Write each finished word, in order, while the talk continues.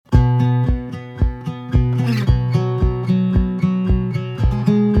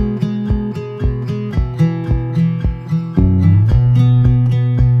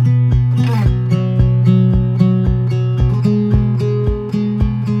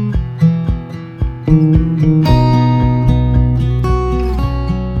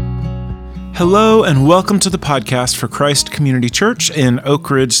Hello and welcome to the podcast for Christ Community Church in Oak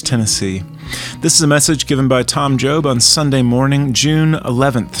Ridge, Tennessee. This is a message given by Tom Job on Sunday morning, June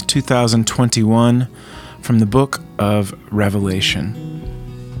 11th, 2021, from the book of Revelation.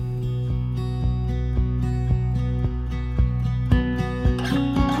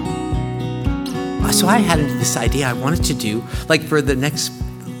 So I had this idea I wanted to do, for the next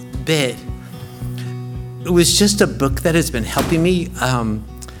bit, it was just a book that has been helping me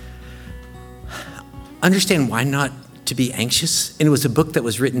understand why not to be anxious. And it was a book that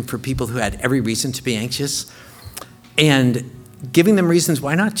was written for people who had every reason to be anxious and giving them reasons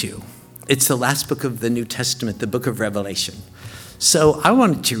why not to. It's the last book of the New Testament, the book of Revelation. So I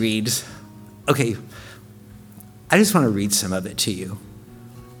wanted to read, I just want to read some of it to you.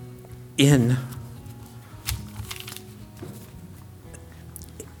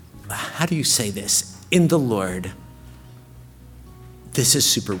 How do you say this? In the Lord. This is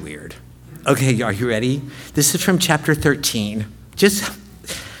super weird. Okay, are you ready? This is from chapter 13.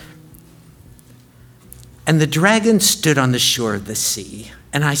 And the dragon stood on the shore of the sea,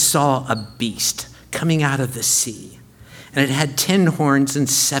 and I saw a beast coming out of the sea. And it had 10 horns and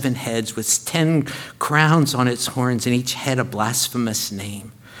 7 heads, with 10 crowns on its horns, and each head a blasphemous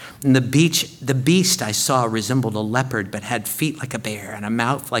name. And the beast I saw resembled a leopard, but had feet like a bear and a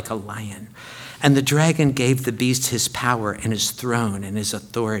mouth like a lion. And the dragon gave the beast his power and his throne and his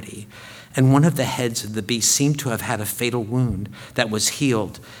authority. And one of the heads of the beast seemed to have had a fatal wound that was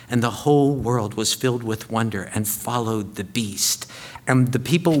healed. And the whole world was filled with wonder and followed the beast. And the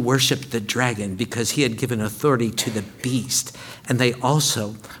people worshiped the dragon because he had given authority to the beast. And they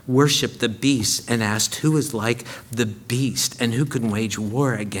also worshiped the beast and asked, who is like the beast and who can wage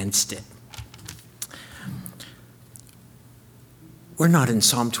war against it? We're not in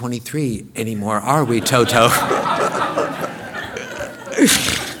Psalm 23 anymore, are we, Toto?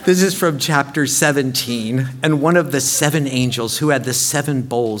 This is from chapter 17. And one of the 7 angels who had the 7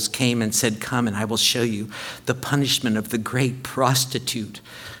 bowls came and said, come and I will show you the punishment of the great prostitute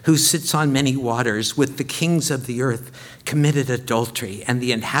who sits on many waters, with the kings of the earth committed adultery, and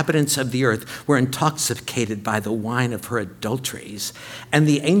the inhabitants of the earth were intoxicated by the wine of her adulteries. And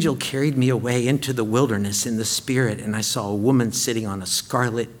the angel carried me away into the wilderness in the spirit, and I saw a woman sitting on a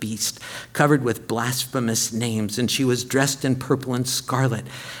scarlet beast covered with blasphemous names, and she was dressed in purple and scarlet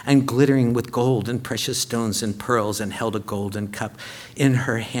and glittering with gold and precious stones and pearls, and held a golden cup in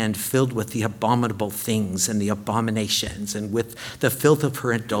her hand filled with the abominable things and the abominations and with the filth of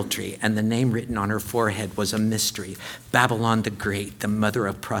her adultery. And the name written on her forehead was a mystery, Babylon the Great, the mother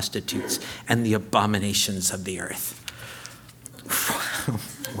of prostitutes and the abominations of the earth.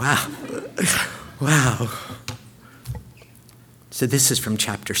 Wow. So this is from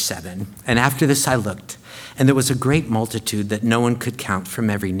chapter 7. And after this I looked, and there was a great multitude that no one could count, from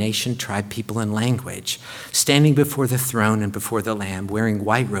every nation, tribe, people, and language, standing before the throne and before the Lamb, wearing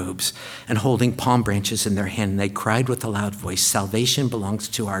white robes and holding palm branches in their hand. And they cried with a loud voice, salvation belongs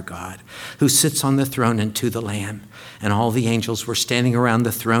to our God, who sits on the throne, and to the Lamb. And all the angels were standing around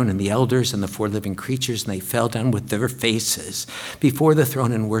the throne, and the elders and the 4 living creatures, and they fell down with their faces before the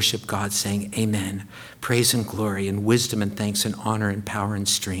throne and worshiped God, saying, Amen. Praise and glory and wisdom and thanks and honor and power and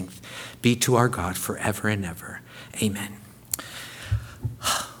strength be to our God forever and ever. Amen.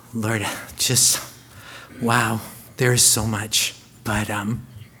 Lord, wow, there is so much, but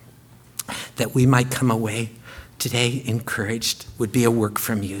that we might come away today encouraged would be a work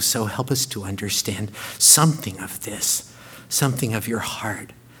from you. So help us to understand something of this, something of your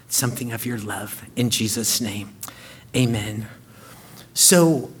heart, something of your love. In Jesus' name, amen.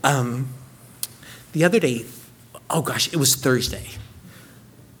 So the other day, it was Thursday.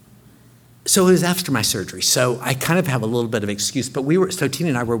 So it was after my surgery. So I kind of have a little bit of excuse, but Tina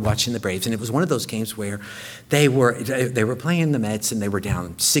and I were watching the Braves, and it was one of those games where they were playing the Mets, and they were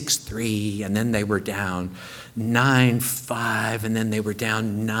down 6-3, and then they were down 9-5, and then they were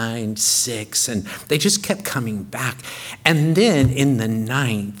down 9-6, and they just kept coming back. And then in the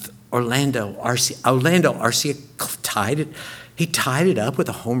 9th, Orlando Arcia tied it. He tied it up with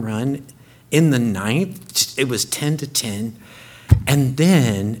a home run in the 9th. It was 10-10, and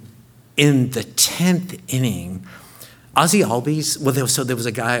then in the 10th inning, Ozzie Albies, there was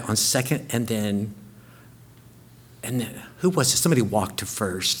a guy on second, and then who was it? Somebody walked to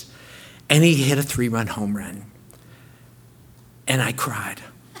first, and he hit a 3-run home run. And I cried.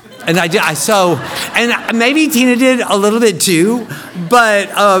 And and maybe Tina did a little bit too, but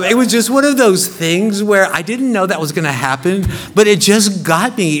it was just one of those things where I didn't know that was going to happen, but it just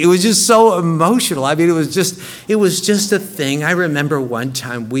got me. It was just so emotional. I mean, it was just a thing. I remember one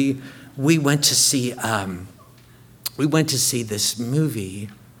time we we went to see this movie.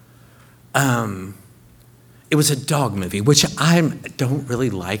 It was a dog movie, which I don't really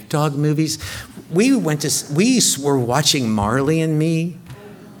like dog movies. We were watching Marley and Me,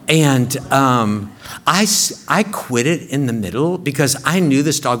 and I quit it in the middle because I knew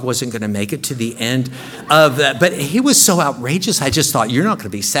this dog wasn't going to make it to the end of that. But he was so outrageous, I just thought, you're not going to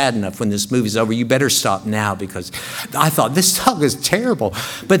be sad enough when this movie's over. You better stop now, because I thought, this dog is terrible.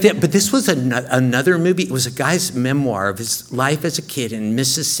 But this was another movie. It was a guy's memoir of his life as a kid in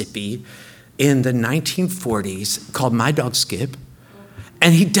Mississippi in the 1940s, called My Dog Skip.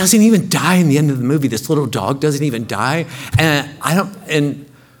 And he doesn't even die in the end of the movie. This little dog doesn't even die.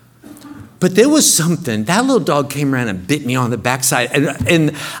 But there was something. That little dog came around and bit me on the backside,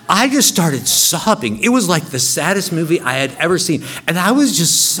 and I just started sobbing. It was like the saddest movie I had ever seen, and I was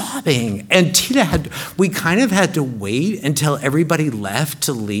just sobbing. And we kind of had to wait until everybody left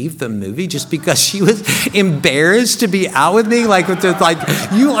to leave the movie, just because she was embarrassed to be out with me. Like,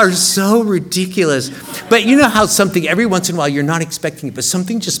 you are so ridiculous. But you know how something, every once in a while, you're not expecting it, but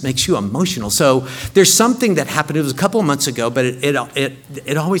something just makes you emotional. So there's something that happened. It was a couple of months ago, but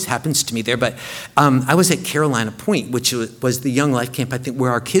it always happens to me there. But I was at Carolina Point, which was the Young Life camp, I think,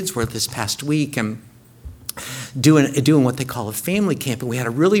 where our kids were this past week, and doing what they call a family camp. And we had a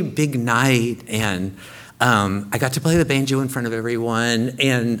really big night, and I got to play the banjo in front of everyone,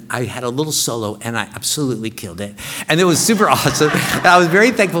 and I had a little solo, and I absolutely killed it. And it was super awesome. I was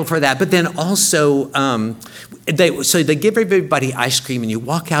very thankful for that. But then also, they give everybody ice cream, and you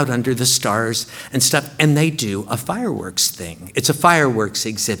walk out under the stars and stuff, and they do a fireworks thing. It's a fireworks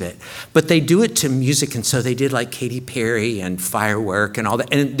exhibit, but they do it to music, and so they did like Katy Perry and Firework and all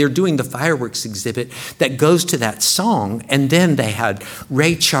that, and they're doing the fireworks exhibit that goes to that song, and then they had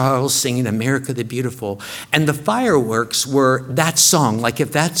Ray Charles singing America the Beautiful, and the fireworks were that song. Like,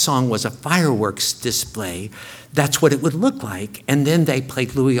 if that song was a fireworks display, that's what it would look like. And then they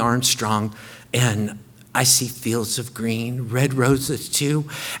played Louis Armstrong and I See Fields of Green, Red Roses Too.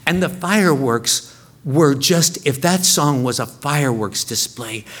 And the fireworks were just, if that song was a fireworks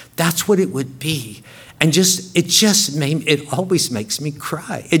display, that's what it would be. And it always makes me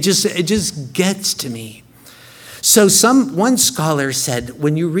cry. It just gets to me. So one scholar said,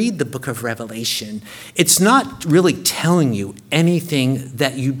 when you read the book of Revelation, it's not really telling you anything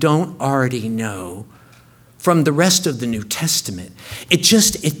that you don't already know from the rest of the New Testament. It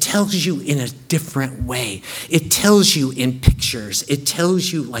tells you in a different way. It tells you in pictures. It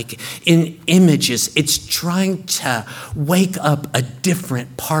tells you like in images. It's trying to wake up a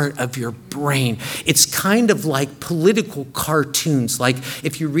different part of your brain. It's kind of like political cartoons. Like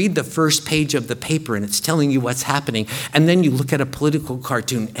if you read the first page of the paper and it's telling you what's happening, and then you look at a political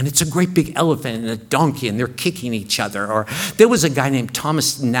cartoon and it's a great big elephant and a donkey and they're kicking each other. Or there was a guy named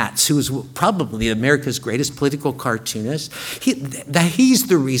Thomas Nast, who was probably America's greatest political cartoonist. He's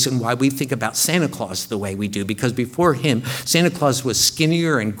the reason why we think about Santa Claus the way we do, because before him, Santa Claus was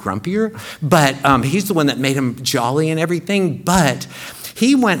skinnier and grumpier, but he's the one that made him jolly and everything. But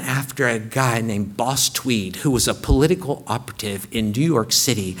he went after a guy named Boss Tweed, who was a political operative in New York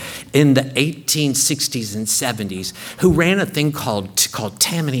City in the 1860s and 70s, who ran a thing called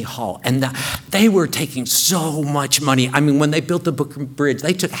Tammany Hall. And they were taking so much money. I mean, when they built the Brooklyn Bridge,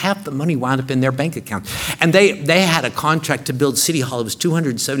 they took half the money wound up in their bank account. And they had a contract to build City Hall. It was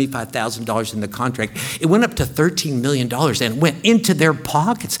 $275,000 in the contract. It went up to $13 million and went into their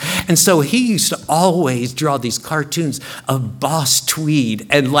pockets. And so he used to always draw these cartoons of Boss Tweed,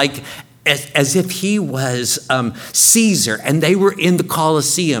 and like as if he was Caesar, and they were in the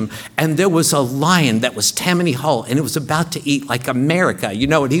Colosseum, and there was a lion that was Tammany Hall, and it was about to eat like America, you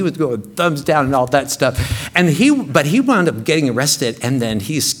know, and he was going thumbs down and all that stuff. And he wound up getting arrested, and then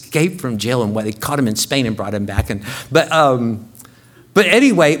he escaped from jail, and they caught him in Spain and brought him back. But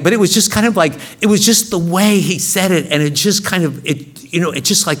anyway, it was just kind of like, it was just the way he said it, and it just kind of, it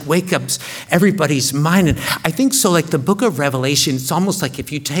just like wake up everybody's mind. And I think so, like the book of Revelation, it's almost like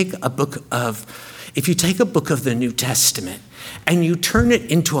if you take a book of the New Testament and you turn it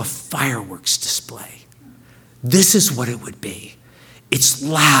into a fireworks display, this is what it would be. It's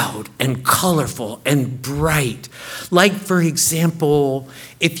loud and colorful and bright. Like, for example,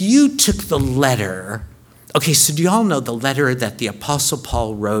 if you took the letter. Okay, so do y'all know the letter that the Apostle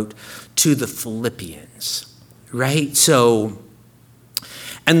Paul wrote to the Philippians, right? So,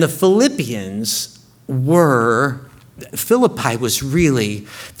 and the Philippians Philippi was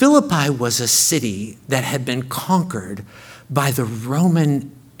a city that had been conquered by the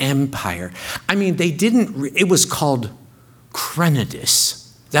Roman Empire. I mean, it was called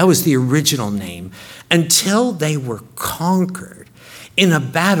Crenidus. That was the original name, until they were conquered in a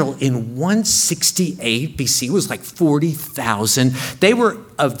battle in 168 BC. It was like 40,000. They were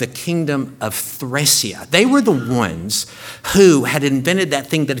of the kingdom of Thracia. They were the ones who had invented that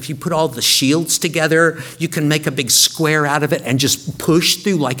thing that if you put all the shields together, you can make a big square out of it and just push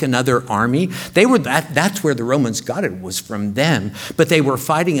through like another army. They were that's where the Romans got it, was from them. But they were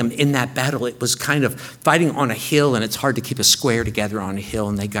fighting them in that battle. It was kind of fighting on a hill, and it's hard to keep a square together on a hill,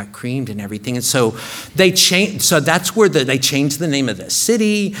 and they got creamed and everything. And so they changed. So that's where they changed the name of the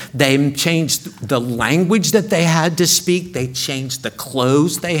city. They changed the language that they had to speak. They changed the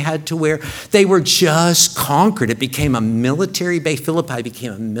clothes they had to wear. They were just conquered. It became a military base. Philippi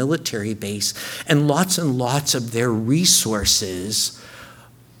became a military base, and lots of their resources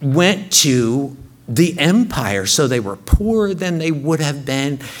went to the empire. So they were poorer than they would have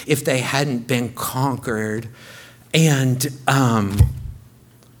been if they hadn't been conquered. And,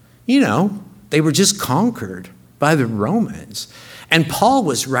 they were just conquered by the Romans. And Paul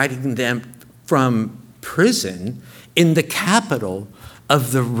was writing them from prison in the capital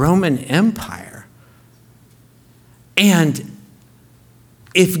of the Roman Empire. And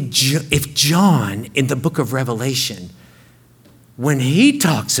if John in the book of Revelation, when he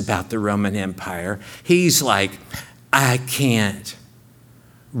talks about the Roman Empire, he's like, I can't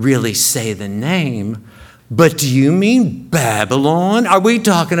really say the name, but do you mean Babylon? Are we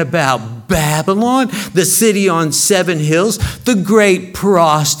talking about Babylon, the city on 7 hills, the great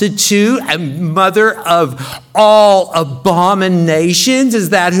prostitute and mother of all abominations?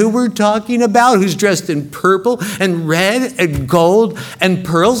 Is that who we're talking about? Who's dressed in purple and red and gold and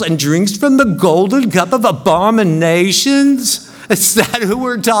pearls and drinks from the golden cup of abominations? Is that who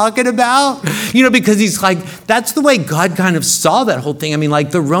we're talking about? Because he's like, that's the way God kind of saw that whole thing. I mean,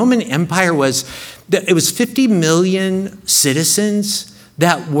 like the Roman Empire was 50 million citizens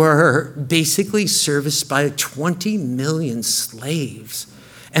that were basically serviced by 20 million slaves.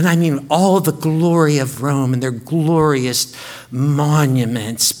 And I mean, all the glory of Rome and their glorious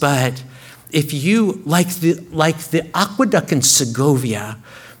monuments. But if you, like the aqueduct in Segovia,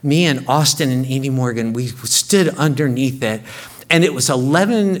 me and Austin and Andy Morgan, we stood underneath it. And it was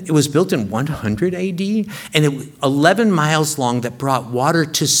built in 100 AD, and it was 11 miles long that brought water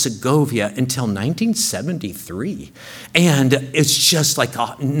to Segovia until 1973. And it's just like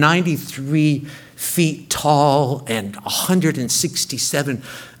 93 feet tall and 167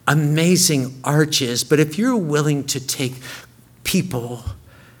 amazing arches. But if you're willing to take people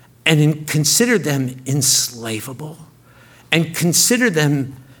and consider them enslavable and consider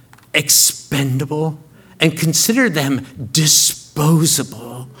them expendable and consider them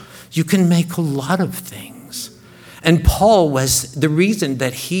disposable, you can make a lot of things. And Paul was, the reason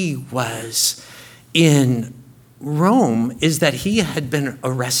that he was in Rome is that he had been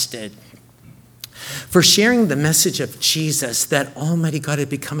arrested for sharing the message of Jesus, that Almighty God had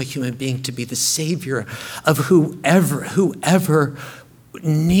become a human being to be the Savior of whoever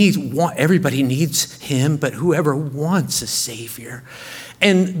needs. Everybody needs him, but whoever wants a Savior.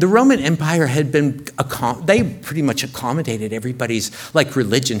 And the Roman Empire had been, they pretty much accommodated everybody's like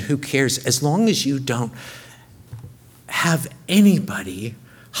religion. Who cares? As long as you don't have anybody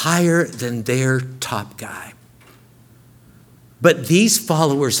higher than their top guy. But these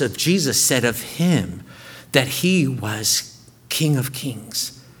followers of Jesus said of him that he was King of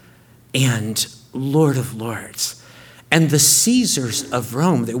Kings and Lord of Lords. And the Caesars of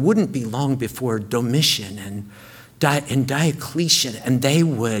Rome, it wouldn't be long before Domitian and Diocletian, and they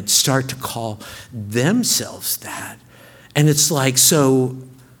would start to call themselves that. And it's like, so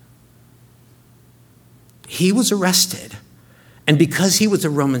he was arrested, and because he was a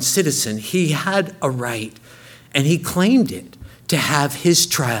Roman citizen, he had a right, and he claimed it, to have his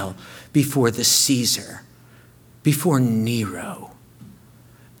trial before the Caesar, before Nero.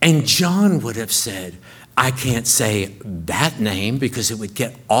 And John would have said, I can't say that name because it would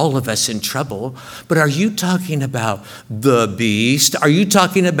get all of us in trouble. But are you talking about the beast? Are you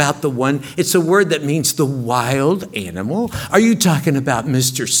talking about the one? It's a word that means the wild animal. Are you talking about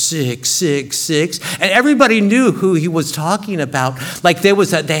Mr. 666? And everybody knew who he was talking about. Like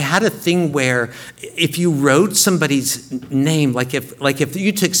they had a thing where if you wrote somebody's name, like if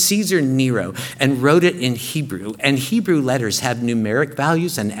you took Caesar Nero and wrote it in Hebrew, and Hebrew letters have numeric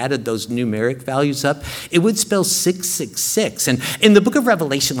values, and added those numeric values up, it would spell 666. And in the book of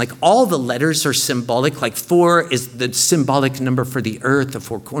Revelation, like all the letters are symbolic. Like 4 is the symbolic number for the earth, the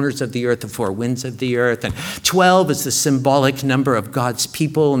 4 corners of the earth, the 4 winds of the earth. And 12 is the symbolic number of God's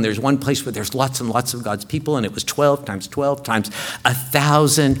people. And there's one place where there's lots and lots of God's people, and it was 12 times 12 times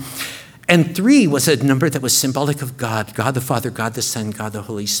 1,000. And 3 was a number that was symbolic of God, God the Father, God the Son, God the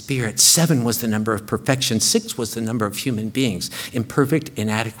Holy Spirit. 7 was the number of perfection. 6 was the number of human beings, imperfect,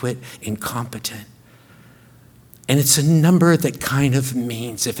 inadequate, incompetent. And it's a number that kind of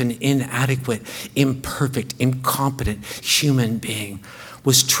means if an inadequate, imperfect, incompetent human being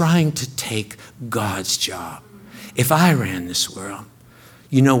was trying to take God's job. If I ran this world,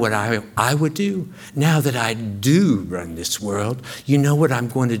 you know what I would do? Now that I do run this world, you know what I'm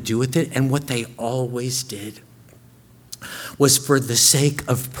going to do with it? And what they always did was, for the sake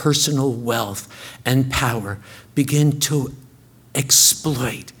of personal wealth and power, begin to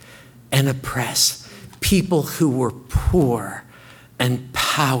exploit and oppress people who were poor and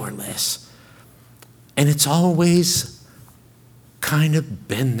powerless. And it's always kind of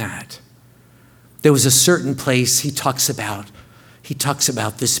been that. There was a certain place he talks about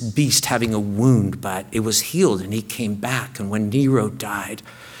this beast having a wound, but it was healed and he came back. And when Nero died,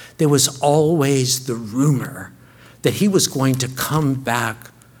 there was always the rumor that he was going to come back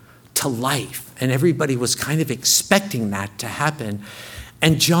to life. And everybody was kind of expecting that to happen.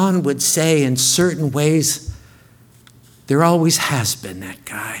 And John would say, in certain ways, there always has been that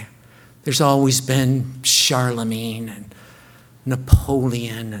guy. There's always been Charlemagne and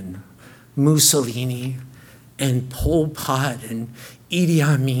Napoleon and Mussolini and Pol Pot and Idi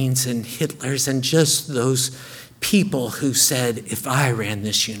Amin's and Hitler's, and just those people who said, if I ran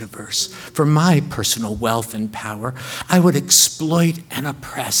this universe for my personal wealth and power, I would exploit and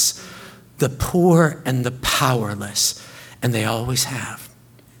oppress the poor and the powerless. And they always have.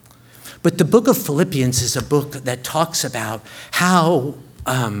 But the book of Philippians is a book that talks about how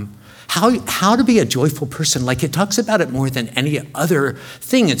to be a joyful person. Like, it talks about it more than any other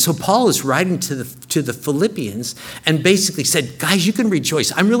thing. And so Paul is writing to the Philippians and basically said, guys, you can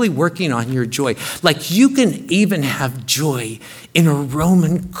rejoice. I'm really working on your joy. Like, you can even have joy in a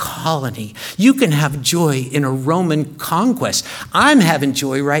Roman colony. You can have joy in a Roman conquest. I'm having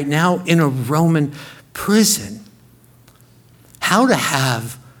joy right now in a Roman prison. How to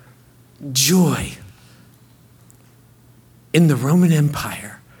have joy in the Roman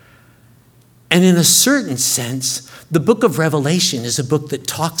Empire. And in a certain sense, the book of Revelation is a book that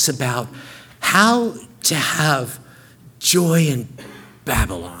talks about how to have joy in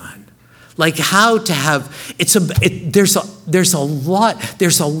Babylon. Like how to have, there is a lot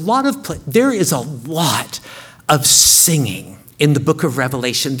of singing in the book of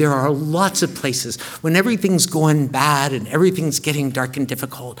Revelation. There are lots of places when everything's going bad and everything's getting dark and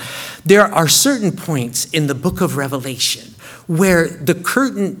difficult. There are certain points in the book of Revelation where the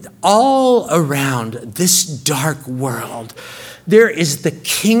curtain all around this dark world, there is the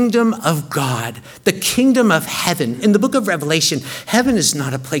kingdom of God, the kingdom of heaven. In the book of Revelation, heaven is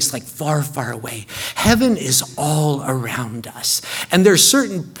not a place like far, far away. Heaven is all around us. And there are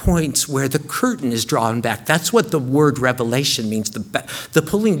certain points where the curtain is drawn back. That's what the word revelation means, the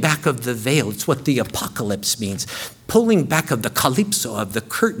pulling back of the veil. It's what the apocalypse means. Pulling back of the calypso, of the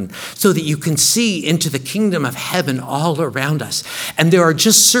curtain, so that you can see into the kingdom of heaven all around us. And there are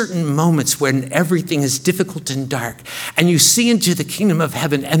just certain moments when everything is difficult and dark, and you see into the kingdom of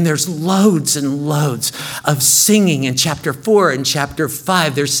heaven, and there's loads and loads of singing. In chapter 4 and chapter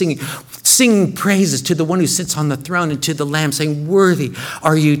 5, they're singing praises to the one who sits on the throne and to the Lamb, saying, worthy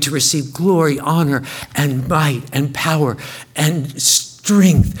are you to receive glory, honor, and might, and power, and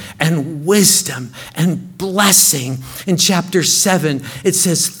strength and wisdom and blessing. In chapter 7, it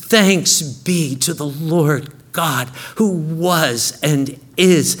says, thanks be to the Lord God who was and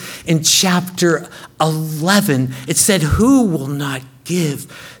is. In chapter 11, it said, who will not give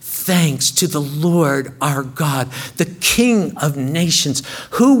thanks to the Lord our God, the King of nations?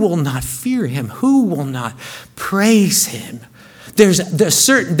 Who will not fear him? Who will not praise him? There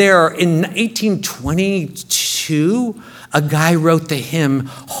in 1822, a guy wrote the hymn,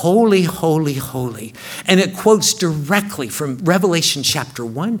 Holy, Holy, Holy. And it quotes directly from Revelation chapter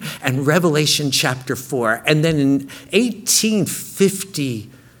 1 and Revelation chapter 4. And then in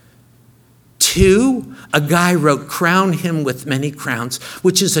 1852, a guy wrote, Crown him with many crowns,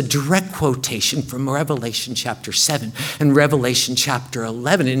 which is a direct quotation from Revelation chapter 7 and Revelation chapter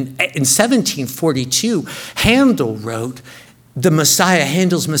 11. In 1742, Handel wrote, the Messiah,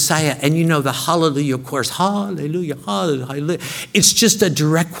 Handel's Messiah, and you know the Hallelujah chorus, Hallelujah, Hallelujah. It's just a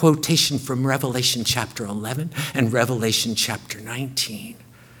direct quotation from Revelation chapter 11 and Revelation chapter 19.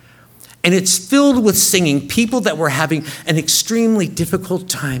 And it's filled with singing, people that were having an extremely difficult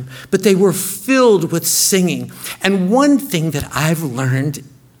time, but they were filled with singing. And one thing that I've learned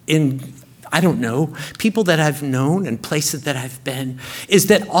I don't know, people that I've known and places that I've been, is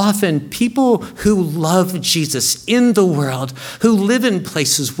that often people who love Jesus in the world, who live in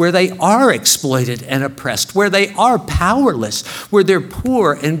places where they are exploited and oppressed, where they are powerless, where they're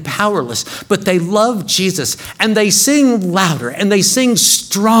poor and powerless, but they love Jesus and they sing louder and they sing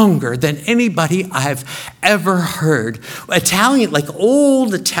stronger than anybody I've ever heard. Italian, like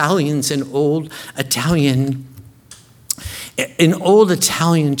old Italians in old Italian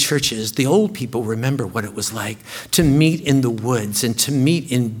churches, the old people remember what it was like to meet in the woods and to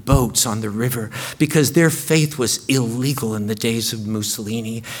meet in boats on the river, because their faith was illegal in the days of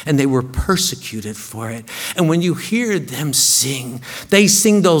Mussolini and they were persecuted for it. And when you hear them sing, they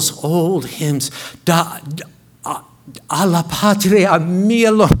sing those old hymns, alla patria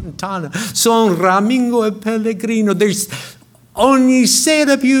mia lontana, son ramingo e pellegrino. There's ogni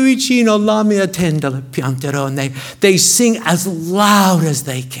sera più vicino la mia tenda la pianterò. And they sing as loud as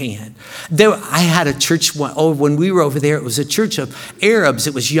they can. I had a church, when we were over there, it was a church of Arabs.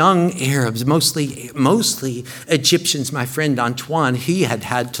 It was young Arabs, mostly Egyptians. My friend Antoine, he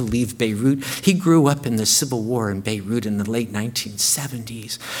had to leave Beirut. He grew up in the civil war in Beirut in the late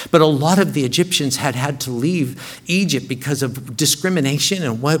 1970s. But a lot of the Egyptians had to leave Egypt because of discrimination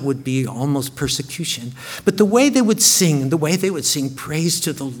and what would be almost persecution. But the way they would sing, praise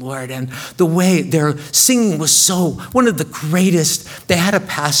to the Lord, and the way their singing was so, one of the greatest. They had a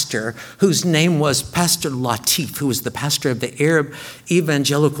pastor whose name was Pastor Latif, who was the pastor of the Arab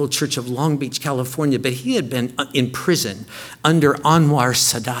Evangelical Church of Long Beach, California, but he had been in prison under Anwar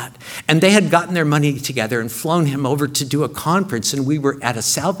Sadat. And they had gotten their money together and flown him over to do a conference, and we were at a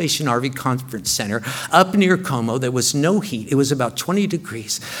Salvation Army conference center up near Como. There was no heat. It was about 20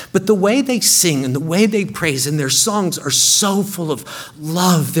 degrees. But the way they sing and the way they praise, and their songs are so full of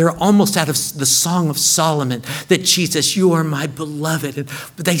love. They're almost out of the Song of Solomon, that Jesus, you are my beloved. And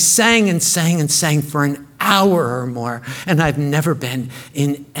they sang and sang and sang for an hour or more, and I've never been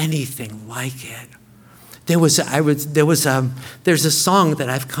in anything like it. There's a song that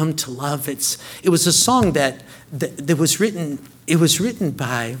I've come to love. It was a song that was written. It was written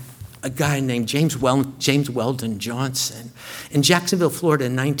by a guy named James Weldon Johnson in Jacksonville, Florida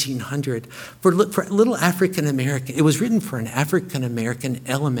in 1900 for a little African American. It was written for an African American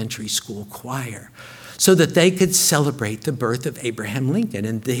elementary school choir, so that they could celebrate the birth of Abraham Lincoln.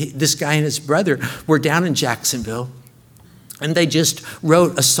 And this guy and his brother were down in Jacksonville, and they just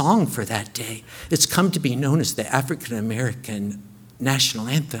wrote a song for that day. It's come to be known as the African American national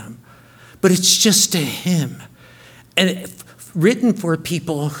anthem, but it's just a hymn, and written for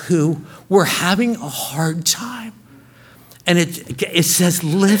people who were having a hard time. And it says,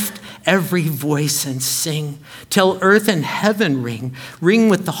 lift every voice and sing, till earth and heaven ring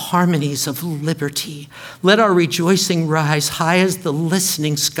with the harmonies of liberty. Let our rejoicing rise high as the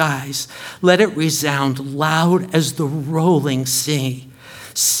listening skies. Let it resound loud as the rolling sea.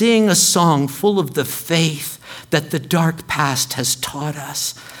 Sing a song full of the faith that the dark past has taught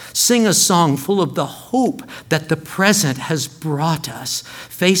us. Sing a song full of the hope that the present has brought us,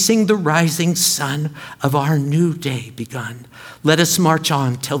 facing the rising sun of our new day begun. Let us march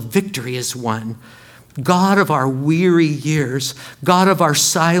on till victory is won. God of our weary years, God of our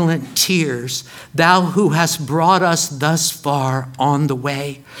silent tears, thou who hast brought us thus far on the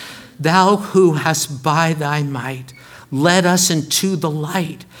way, thou who hast by thy might led us into the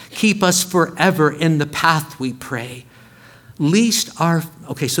light, keep us forever in the path, we pray.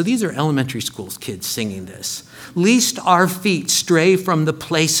 So these are elementary school kids singing this. Lest our feet stray from the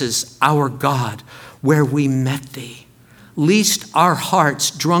places, our God, where we met thee. Lest our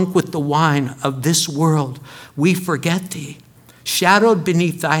hearts, drunk with the wine of this world, we forget thee. Shadowed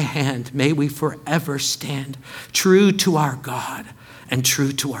beneath thy hand, may we forever stand, true to our God and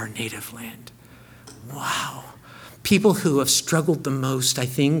true to our native land. Wow. People who have struggled the most, I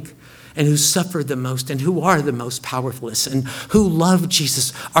think, and who suffer the most and who are the most powerless and who love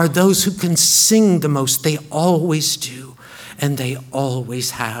Jesus are those who can sing the most. They always do, and they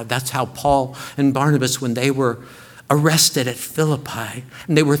always have. That's how Paul and Barnabas, when they were arrested at Philippi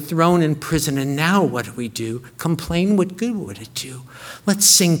and they were thrown in prison, and now what do? Complain, what good would it do? Let's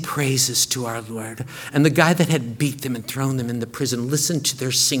sing praises to our Lord. And the guy that had beat them and thrown them in the prison listened to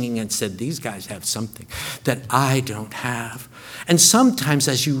their singing and said, these guys have something that I don't have. And sometimes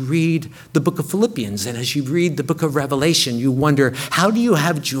as you read the book of Philippians and as you read the book of Revelation, you wonder, how do you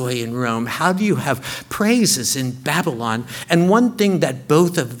have joy in Rome? How do you have praises in Babylon? And one thing that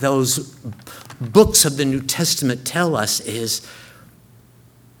both of those books of the New Testament tell us is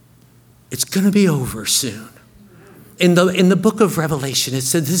it's going to be over soon. In the book of Revelation, it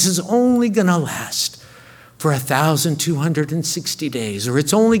said this is only going to last for 1,260 days, or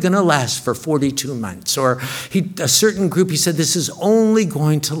it's only going to last for 42 months. Or a certain group, he said, this is only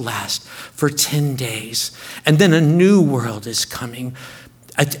going to last for 10 days. And then a new world is coming.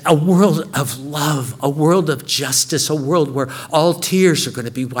 A world of love, a world of justice, a world where all tears are going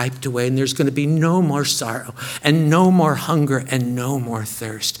to be wiped away and there's going to be no more sorrow and no more hunger and no more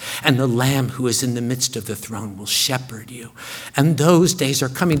thirst. And the Lamb who is in the midst of the throne will shepherd you. And those days are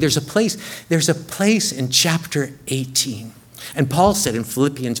coming. There's a place in chapter 18. And Paul said in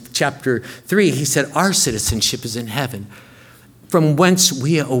Philippians chapter 3, he said, our citizenship is in heaven, from whence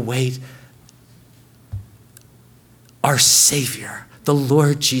we await our Savior, the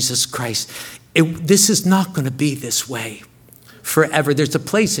Lord Jesus Christ. This is not going to be this way forever. There's a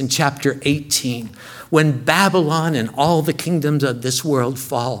place in chapter 18 when Babylon and all the kingdoms of this world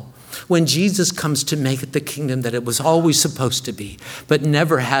fall, when Jesus comes to make it the kingdom that it was always supposed to be, but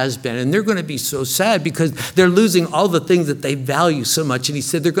never has been. And they're going to be so sad because they're losing all the things that they value so much. And he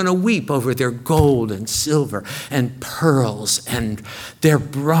said they're going to weep over their gold and silver and pearls and their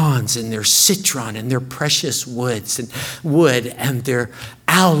bronze and their citron and their precious wood and their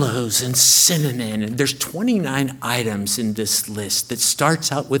aloes and cinnamon. And there's 29 items in this list that starts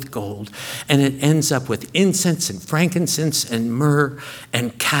out with gold and it ends up with incense and frankincense and myrrh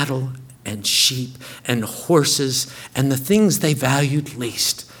and cattle and sheep and horses and the things they valued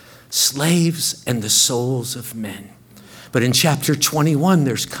least, slaves and the souls of men. But in chapter 21,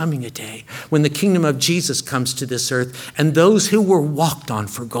 there's coming a day when the kingdom of Jesus comes to this earth, and those who were walked on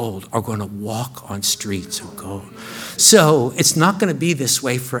for gold are going to walk on streets of gold. So it's not going to be this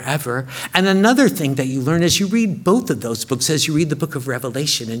way forever. And another thing that you learn as you read both of those books, as you read the book of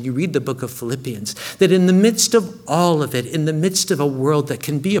Revelation and you read the book of Philippians, that in the midst of all of it, in the midst of a world that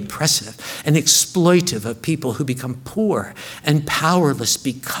can be oppressive and exploitive of people who become poor and powerless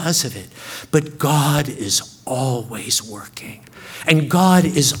because of it, but God is always working. And God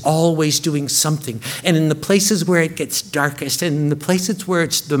is always doing something. And in the places where it gets darkest and in the places where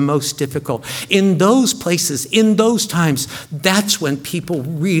it's the most difficult, in those places, in those times, that's when people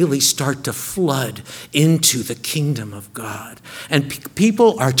really start to flood into the kingdom of God. And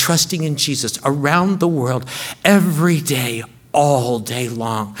people are trusting in Jesus around the world every day, all day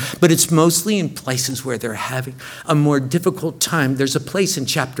long. But it's mostly in places where they're having a more difficult time. There's a place in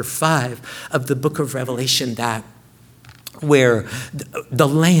chapter 5 of the book of Revelation where the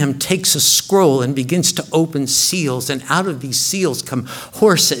Lamb takes a scroll and begins to open seals, and out of these seals come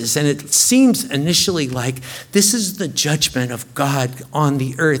horses. And it seems initially like this is the judgment of God on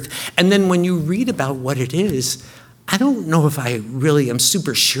the earth. And then when you read about what it is, I don't know if I really am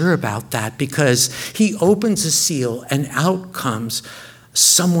super sure about that, because he opens a seal and out comes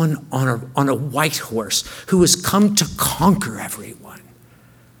someone on a white horse who has come to conquer everyone.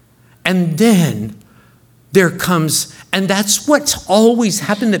 And then there comes, and that's what's always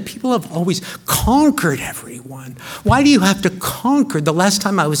happened, that people have always conquered everyone. Why do you have to conquer? The last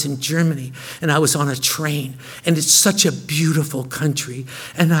time I was in Germany and I was on a train, and it's such a beautiful country,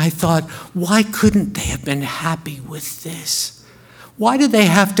 and I thought, why couldn't they have been happy with this? Why do they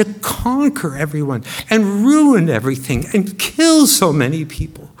have to conquer everyone and ruin everything and kill so many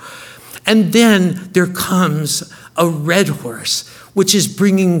people? And then there comes a red horse, which is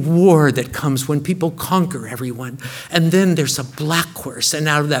bringing war that comes when people conquer everyone. And then there's a black horse, and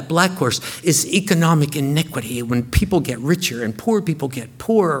out of that black horse is economic iniquity, when people get richer and poor people get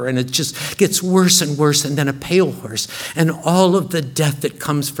poorer, and it just gets worse and worse. And then a pale horse, and all of the death that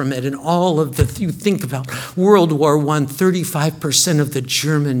comes from it, and all of you think about World War I, 35% of the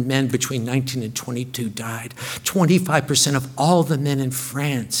German men between 19 and 22 died. 25% of all the men in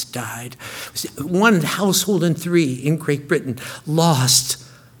France died. One household in 3 in Great Britain lost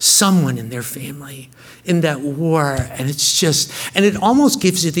someone in their family in that war. And it almost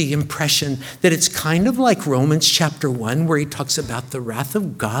gives you the impression that it's kind of like Romans chapter 1, where he talks about the wrath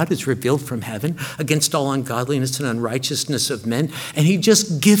of God is revealed from heaven against all ungodliness and unrighteousness of men. And he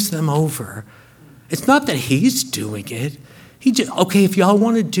just gives them over. It's not that he's doing it. Okay, if y'all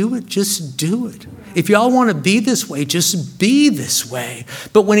want to do it, just do it. If y'all want to be this way, just be this way.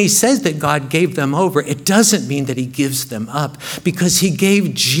 But when he says that God gave them over, it doesn't mean that he gives them up, because he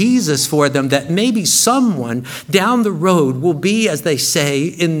gave Jesus for them, that maybe someone down the road will be, as they say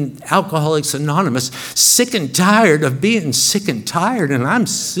in Alcoholics Anonymous, sick and tired of being sick and tired. And I'm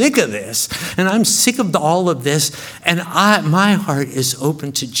sick of this. And I'm sick of all of this. And my heart is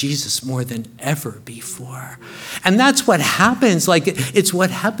open to Jesus more than ever before. And that's what happens. Like, it's what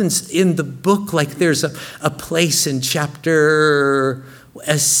happens in the book. Like, there's a place in chapter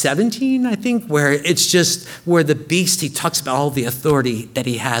 17, I think, where it's just where the beast, he talks about all the authority that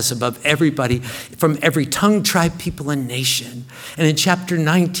he has above everybody from every tongue, tribe, people, and nation. And in chapter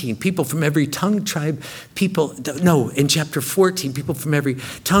 19, people from every tongue, tribe, in chapter 14, people from every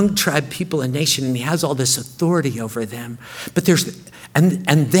tongue, tribe, people, and nation, and he has all this authority over them. But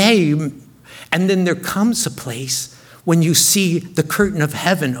and then there comes a place when you see the curtain of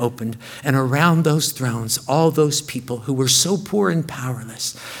heaven opened, and around those thrones, all those people who were so poor and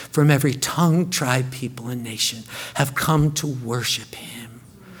powerless from every tongue, tribe, people, and nation have come to worship him.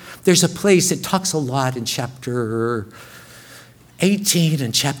 There's a place, it talks a lot in chapter 18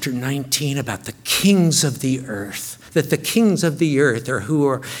 and chapter 19 about the kings of the earth, that the kings of the earth are who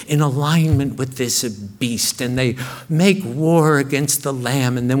are in alignment with this beast, and they make war against the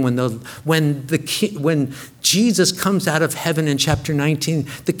Lamb. And then when Jesus comes out of heaven in chapter 19,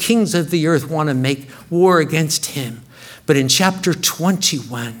 the kings of the earth want to make war against him. But in chapter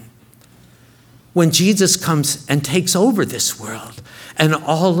 21, when Jesus comes and takes over this world, and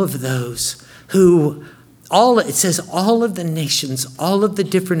all of those who it says all of the nations, all of the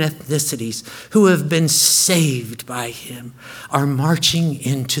different ethnicities who have been saved by him are marching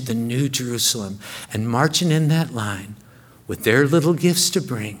into the New Jerusalem. And marching in that line with their little gifts to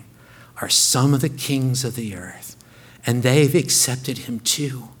bring are some of the kings of the earth. And they've accepted him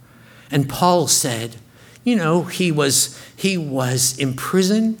too. And Paul said, he was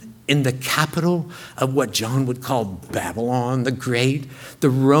imprisoned in the capital of what John would call Babylon the Great, the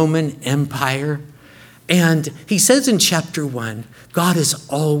Roman Empire. And he says in chapter 1, God is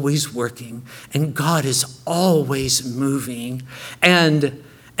always working and God is always moving. And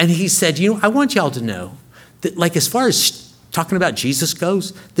he said, I want y'all to know that, as far as talking about Jesus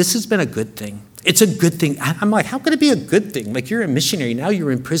goes, this has been a good thing. It's a good thing. I'm like, how could it be a good thing? You're a missionary, now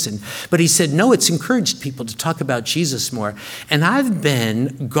you're in prison. But he said, no, it's encouraged people to talk about Jesus more. And I've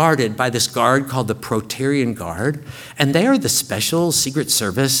been guarded by this guard called the Praetorian Guard, and they are the special secret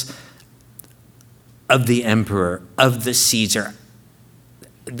service of the emperor, of the Caesar.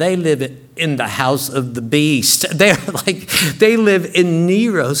 They live in the house of the beast. They live in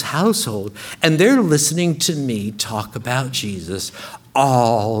Nero's household, and they're listening to me talk about Jesus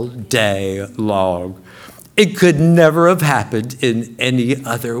all day long. It could never have happened in any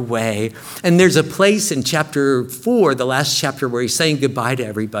other way. And there's a place in chapter 4, the last chapter, where he's saying goodbye to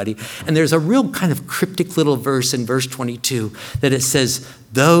everybody. And there's a real kind of cryptic little verse in verse 22 that it says,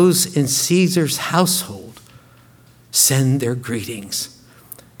 those in Caesar's household send their greetings.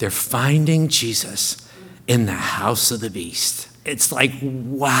 They're finding Jesus in the house of the beast. It's like,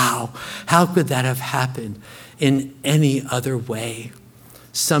 wow, how could that have happened in any other way?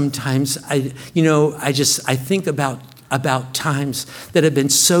 Sometimes I think about times that have been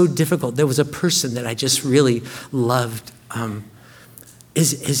so difficult. There was a person that I just really loved.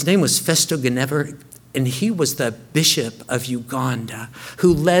 His name was Festo Ginevra, and he was the bishop of Uganda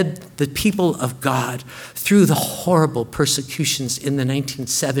who led the people of God through the horrible persecutions in the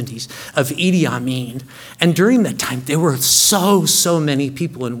 1970s of Idi Amin. And during that time, there were so many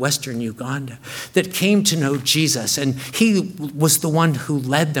people in Western Uganda that came to know Jesus. And he was the one who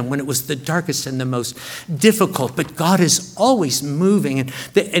led them when it was the darkest and the most difficult. But God is always moving.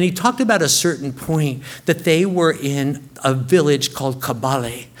 And he talked about a certain point that they were in a village called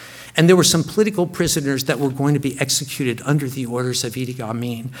Kabale. And there were some political prisoners that were going to be executed under the orders of Idi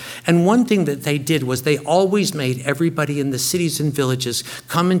Amin. And one thing that they did was they always made everybody in the cities and villages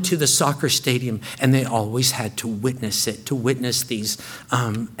come into the soccer stadium, and they always had to witness it, to witness these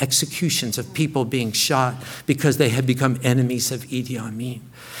executions of people being shot because they had become enemies of Idi Amin.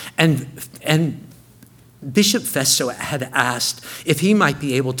 And Bishop Festo had asked if he might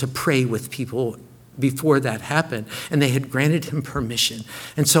be able to pray with people before that happened, and they had granted him permission.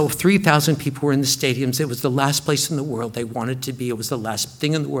 And so 3,000 people were in the stadiums. It was the last place in the world they wanted to be. It was the last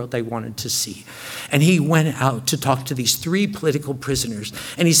thing in the world they wanted to see. And he went out to talk to these 3 political prisoners.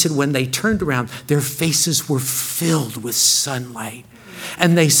 And he said when they turned around, their faces were filled with sunlight.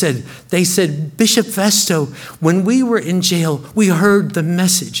 And they said, Bishop Festo, when we were in jail, we heard the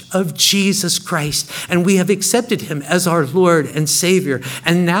message of Jesus Christ, and we have accepted him as our Lord and Savior.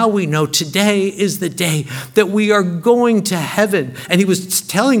 And now we know today is the day that we are going to heaven. And he was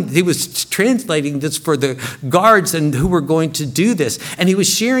translating this for the guards and who were going to do this. And he was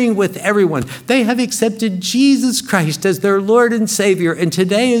sharing with everyone, they have accepted Jesus Christ as their Lord and Savior. And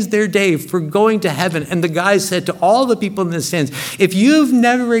today is their day for going to heaven. And the guy said to all the people in the stands, if you you've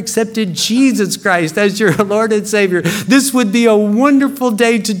never accepted Jesus Christ as your Lord and Savior, this would be a wonderful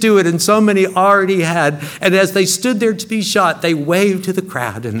day to do it. And so many already had. And as they stood there to be shot, they waved to the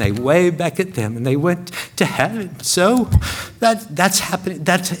crowd and they waved back at them and they went to heaven. So that's happening.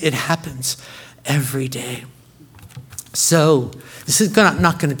 It happens every day. So this is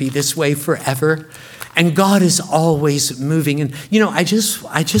not going to be this way forever. And God is always moving. And, I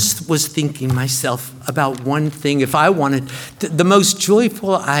just was thinking myself about one thing. If I wanted the most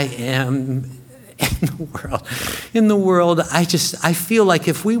joyful I am in the world, I feel like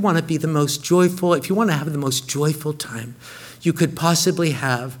if we want to be the most joyful, if you want to have the most joyful time you could possibly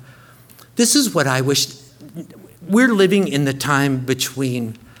have, this is what I wish. We're living in the time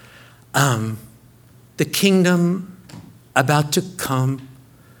between the kingdom about to come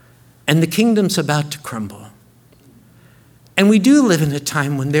and the kingdom's about to crumble. And we do live in a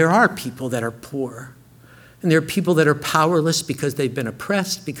time when there are people that are poor. And there are people that are powerless because they've been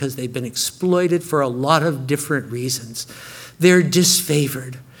oppressed, because they've been exploited for a lot of different reasons. They're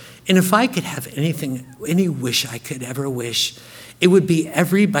disfavored. And if I could have any wish I could ever wish, it would be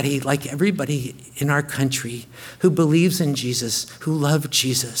everybody in our country who believes in Jesus, who love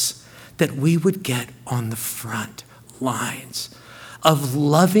Jesus, that we would get on the front lines of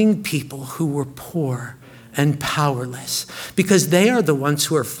loving people who were poor and powerless, because they are the ones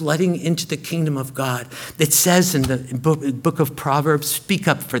who are flooding into the kingdom of God. It says in the book of Proverbs, speak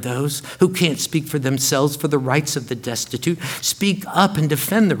up for those who can't speak for themselves, for the rights of the destitute. Speak up and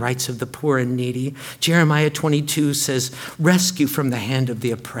defend the rights of the poor and needy. Jeremiah 22 says, rescue from the hand of the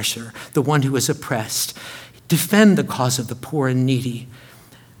oppressor, the one who is oppressed. Defend the cause of the poor and needy.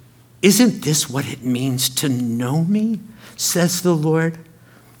 Isn't this what it means to know me, says the Lord?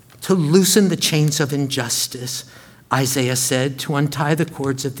 To loosen the chains of injustice, Isaiah said, to untie the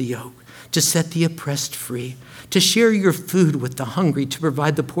cords of the yoke, to set the oppressed free, to share your food with the hungry, to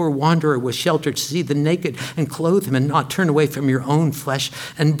provide the poor wanderer with shelter, to see the naked and clothe him and not turn away from your own flesh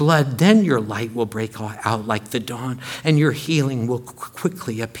and blood. Then your light will break out like the dawn and your healing will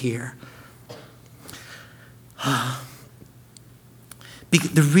quickly appear.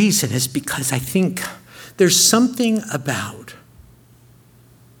 The reason is because I think there's something about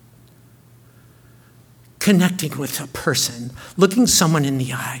connecting with a person, looking someone in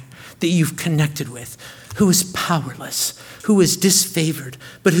the eye that you've connected with, who is powerless, who is disfavored,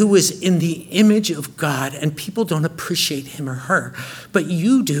 but who is in the image of God, and people don't appreciate him or her, but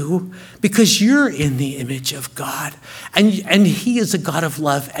you do because you're in the image of God, and he is a God of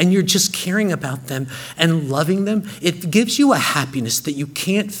love, and you're just caring about them and loving them. It gives you a happiness that you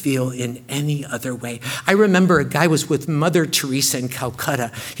can't feel in any other way. I remember a guy was with Mother Teresa in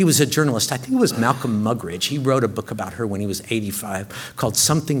Calcutta. He was a journalist. I think it was Malcolm Muggeridge. He wrote a book about her when he was 85 called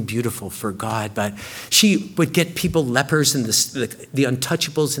Something Beautiful for God, but she would get people, lepers and the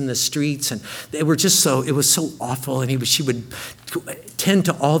untouchables in the streets, and it was so awful, and she would tend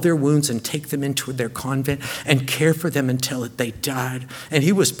to all their wounds and take them into their convent and care for them until they died. And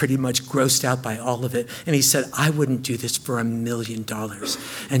he was pretty much grossed out by all of it. And he said, I wouldn't do this for $1 million.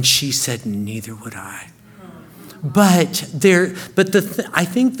 And she said, neither would I. But I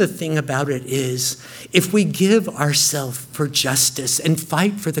think the thing about it is, if we give ourselves for justice and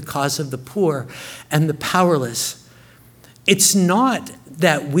fight for the cause of the poor and the powerless, it's not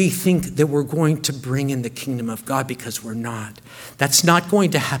that we think that we're going to bring in the kingdom of God, because we're not. That's not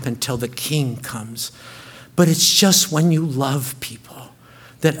going to happen till the king comes. But it's just when you love people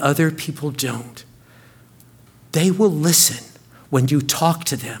that other people don't. They will listen when you talk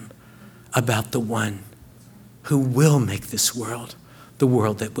to them about the one who will make this world the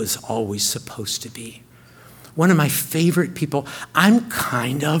world that was always supposed to be. One of my favorite people, I'm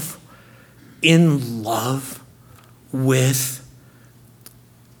kind of in love with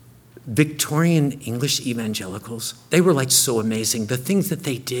Victorian English evangelicals. They were so amazing. The things that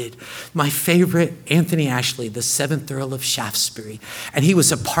they did. My favorite, Anthony Ashley, the 7th Earl of Shaftesbury. And he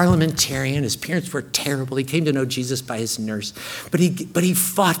was a parliamentarian. His parents were terrible. He came to know Jesus by his nurse. But he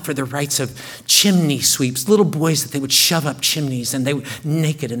fought for the rights of chimney sweeps, little boys that they would shove up chimneys, and they were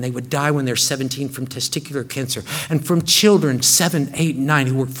naked, and they would die when they're 17 from testicular cancer. And from children 7, 8, 9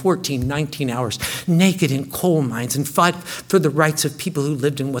 who worked 14, 19 hours naked in coal mines, and fought for the rights of people who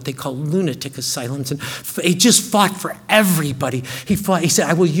lived in what they call lunatic asylums, and he just fought for everybody. He said,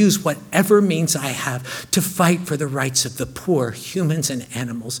 I will use whatever means I have to fight for the rights of the poor, humans and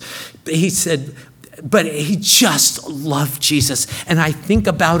animals. He said, but he just loved Jesus. And I think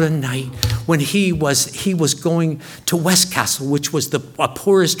about a night when he was going to Westcastle, which was the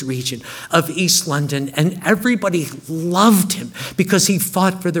poorest region of East London, and everybody loved him because he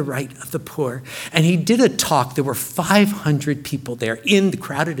fought for the right of the poor. And he did a talk. There were 500 people there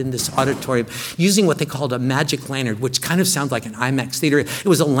crowded in this auditorium using what they called a magic lantern, which kind of sounds like an IMAX theater. It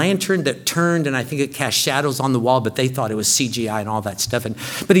was a lantern that turned, and I think it cast shadows on the wall, but they thought it was CGI and all that stuff.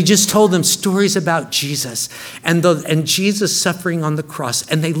 But he just told them stories about Jesus and Jesus suffering on the cross,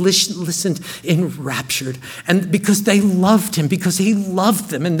 and they listened enraptured, and because they loved him, because he loved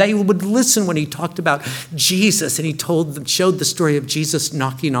them, and they would listen when he talked about Jesus, and he showed the story of Jesus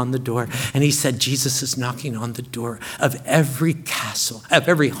knocking on the door, and he said, Jesus is knocking on the door of every castle, of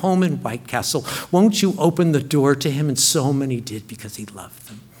every home in White Castle. Won't you open the door to him? And so many did because he loved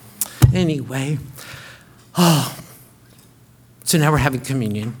them. Anyway, so now we're having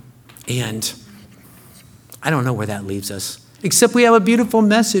communion, and I don't know where that leaves us, except we have a beautiful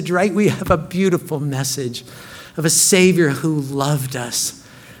message, right? We have a beautiful message of a Savior who loved us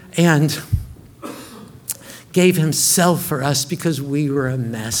and gave himself for us because we were a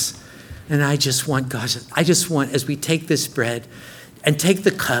mess. And I just want, as we take this bread and take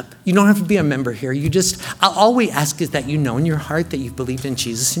the cup, you don't have to be a member here. All we ask is that you know in your heart that you've believed in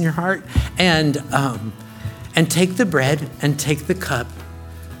Jesus in your heart, and take the bread and take the cup.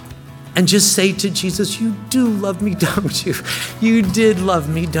 And just say to Jesus, you do love me, don't you? You did love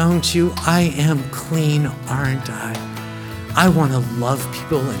me, don't you? I am clean, aren't I? I want to love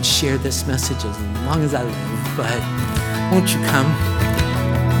people and share this message as long as I live, but won't you come?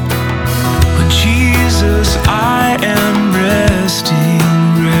 But Jesus, I am resting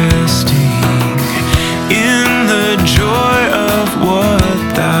in the joy of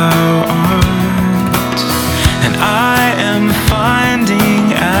what thou art, and I am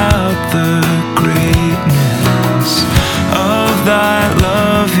finding out the greatness of thy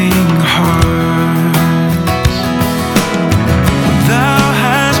loving heart. Thou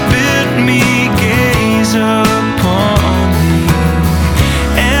hast bid me gaze upon thee,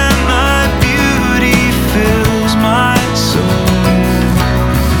 and thy beauty fills my soul.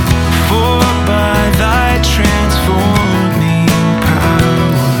 For by thy transforming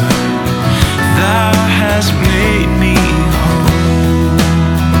power, thou hast made me whole.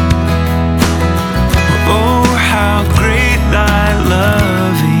 Oh, how great thy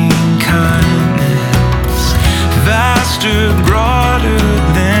loving kindness, vaster, broader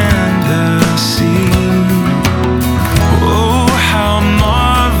than the sea. Oh, how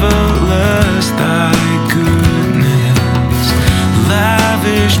marvelous thy goodness,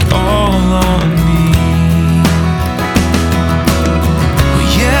 lavished all on me. Oh,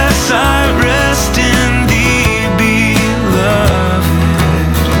 yes, I rest in thee, beloved.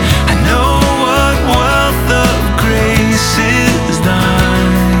 I know what wealth of grace is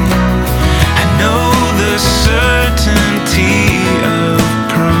thine. I know the certainty of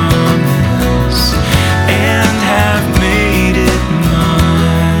promise, and have made it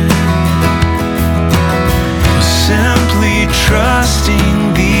mine. Simply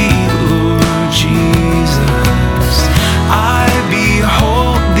trusting thee, Lord Jesus, I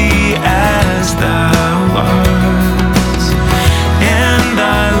behold thee as thou art, and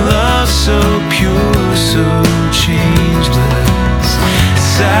thy love so pure, so changeless,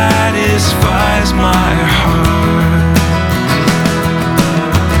 satisfies my heart.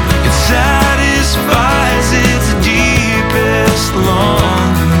 It satisfies its deepest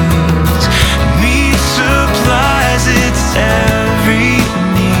longings, meets, supplies its every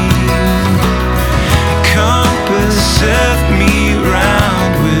need, compasseth me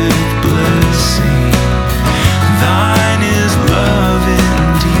round with blessing. Thine is love indeed.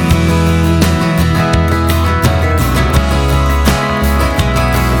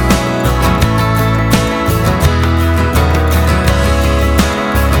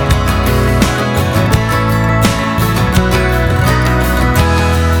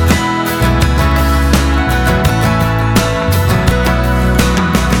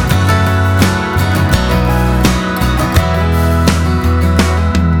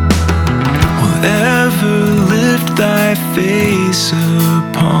 Will ever lift thy face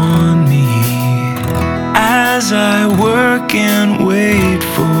upon me as I work and wait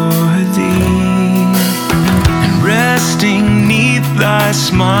for thee, and resting neath thy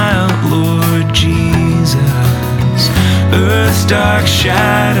smile, Lord Jesus, earth's dark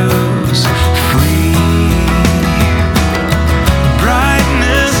shadows flee.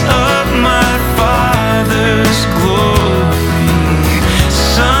 Brightness of my Father's glory,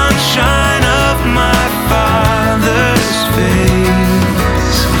 sunshine of my Father's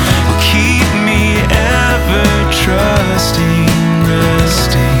face, will keep me ever trusting,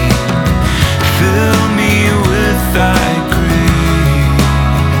 resting, fill me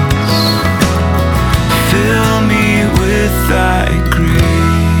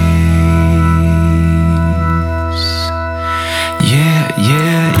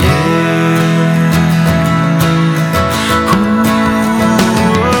Yeah.